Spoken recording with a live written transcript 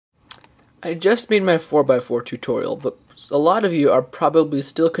I just made my 4x4 tutorial, but a lot of you are probably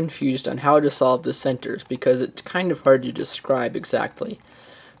still confused on how to solve the centers because it's kind of hard to describe exactly.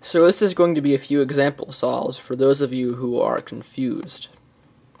 So this is going to be a few example solves for those of you who are confused.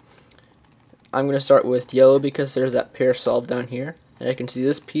 I'm going to start with yellow because there's that pair solved down here, and I can see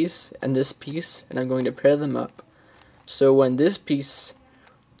this piece, and I'm going to pair them up. So when this piece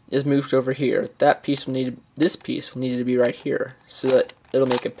is moved over here, this piece will need to be right here, so that it'll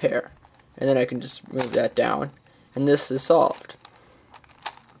make a pair. And then I can just move that down, and this is solved.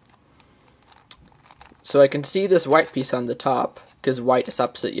 So I can see this white piece on the top, because white is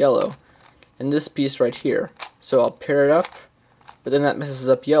opposite yellow, and this piece right here. So I'll pair it up, but then that messes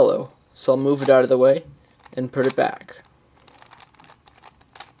up yellow, so I'll move it out of the way and put it back.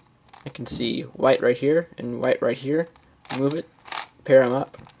 I can see white right here and white right here. Move it, pair them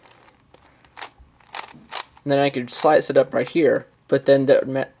up. And then I could slice it up right here, but then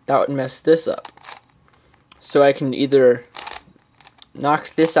that would mess this up. So I can either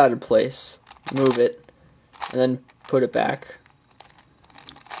knock this out of place, move it, and then put it back,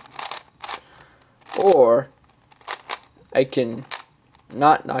 or I can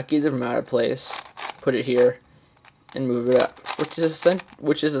not knock either of them out of place, put it here, and move it up,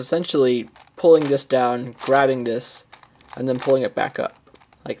 which is essentially pulling this down, grabbing this, and then pulling it back up,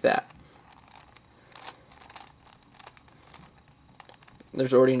 like that.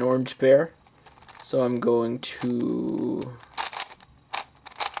 There's already an orange pair, so I'm going to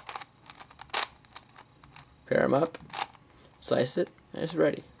pair them up, slice it, and it's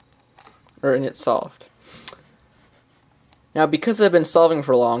ready. And it's solved. Now, because I've been solving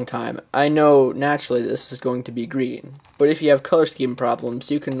for a long time, I know naturally this is going to be green. But if you have color scheme problems,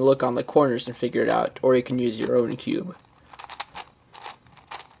 you can look on the corners and figure it out, or you can use your own cube.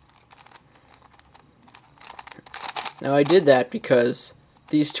 Now, I did that because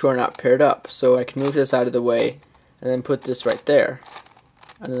these two are not paired up, so I can move this out of the way and then put this right there,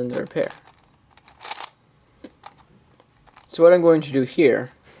 and then they're a pair. So what I'm going to do here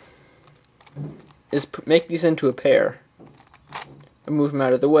is make these into a pair and move them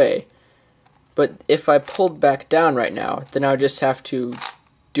out of the way. But if I pulled back down right now, then I would just have to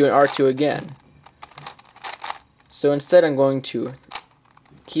do an R2 again. So instead I'm going to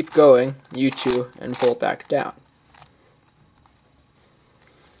keep going, U2, and pull it back down.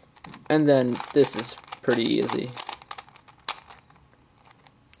 And then this is pretty easy.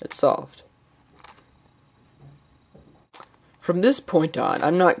 It's solved. From this point on,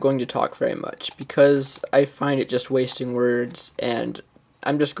 I'm not going to talk very much because I find it just wasting words, and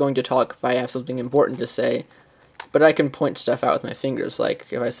I'm just going to talk if I have something important to say, but I can point stuff out with my fingers, like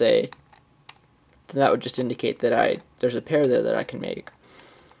if I say, then that would just indicate that there's a pair there that I can make.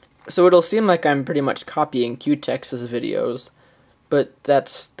 So it'll seem like I'm pretty much copying Qtex's videos, but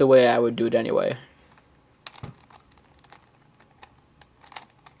that's the way I would do it anyway.